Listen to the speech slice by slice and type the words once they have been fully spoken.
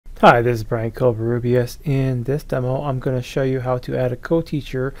Hi, this is Brian Covarrubias. In this demo, I'm going to show you how to add a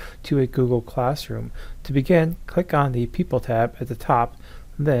co-teacher to a Google Classroom. To begin, click on the People tab at the top,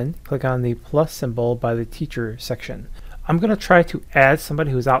 then click on the plus symbol by the Teacher section. I'm going to try to add somebody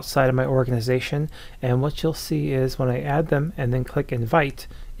who's outside of my organization, and what you'll see is when I add them and then click Invite,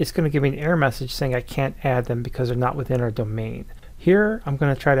 it's going to give me an error message saying I can't add them because they're not within our domain. Here, I'm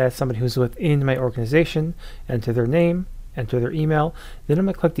going to try to add somebody who's within my organization, enter their name, enter their email, then I'm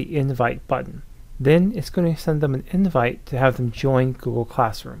going to click the invite button. Then it's going to send them an invite to have them join Google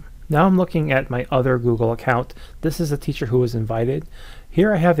Classroom. Now I'm looking at my other Google account. This is a teacher who was invited.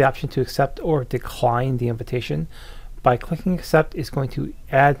 Here I have the option to accept or decline the invitation. By clicking accept, it's going to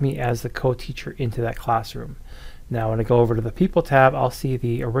add me as the co-teacher into that classroom. Now when I go over to the People tab, I'll see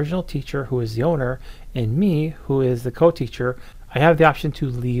the original teacher who is the owner and me who is the co-teacher. I have the option to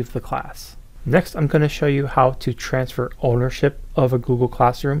leave the class. Next, I'm going to show you how to transfer ownership of a Google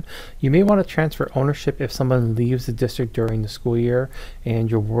Classroom. You may want to transfer ownership if someone leaves the district during the school year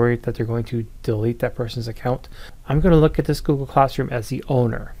and you're worried that they're going to delete that person's account. I'm going to look at this Google Classroom as the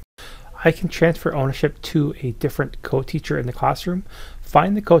owner. I can transfer ownership to a different co-teacher in the classroom.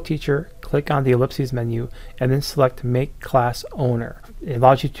 Find the co-teacher, click on the ellipses menu, and then select Make Class Owner. It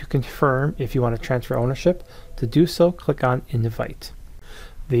allows you to confirm if you want to transfer ownership. To do so, click on Invite.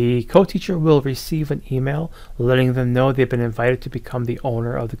 The co-teacher will receive an email letting them know they've been invited to become the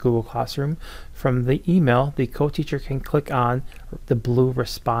owner of the Google Classroom. From the email, the co-teacher can click on the blue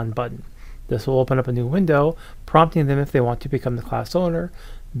Respond button. This will open up a new window, prompting them if they want to become the class owner.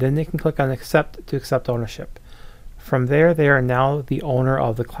 Then they can click on Accept to accept ownership. From there, they are now the owner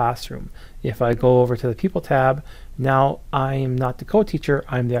of the classroom. If I go over to the People tab, now I am not the co-teacher,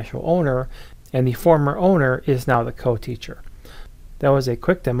 I'm the actual owner, and the former owner is now the co-teacher. That was a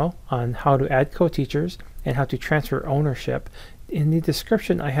quick demo on how to add co-teachers and how to transfer ownership. In the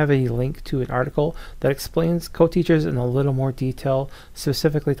description, I have a link to an article that explains co-teachers in a little more detail,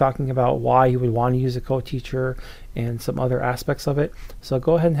 specifically talking about why you would want to use a co-teacher and some other aspects of it. So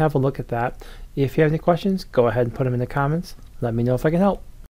go ahead and have a look at that. If you have any questions, go ahead and put them in the comments. Let me know if I can help.